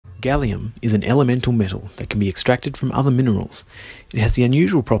Gallium is an elemental metal that can be extracted from other minerals. It has the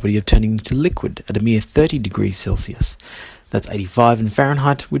unusual property of turning into liquid at a mere 30 degrees Celsius. That's 85 in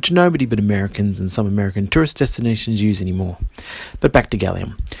Fahrenheit, which nobody but Americans and some American tourist destinations use anymore. But back to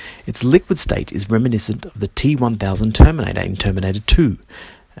gallium. Its liquid state is reminiscent of the T-1000 Terminator in Terminator-2,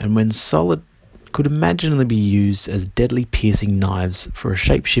 and when solid, could imaginably be used as deadly piercing knives for a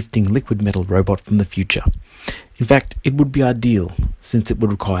shape-shifting liquid metal robot from the future. In fact, it would be ideal, since it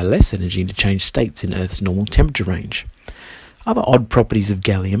would require less energy to change states in Earth's normal temperature range. Other odd properties of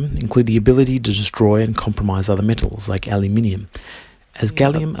gallium include the ability to destroy and compromise other metals, like aluminium, as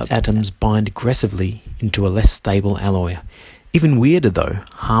gallium atoms bind aggressively into a less stable alloy. Even weirder though,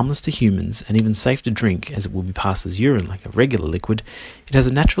 harmless to humans and even safe to drink as it will be passed as urine like a regular liquid, it has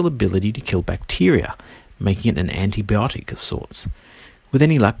a natural ability to kill bacteria, making it an antibiotic of sorts. With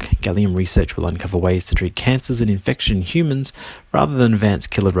any luck, gallium research will uncover ways to treat cancers and infection in humans rather than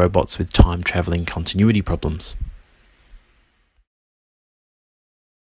advanced killer robots with time-travelling continuity problems.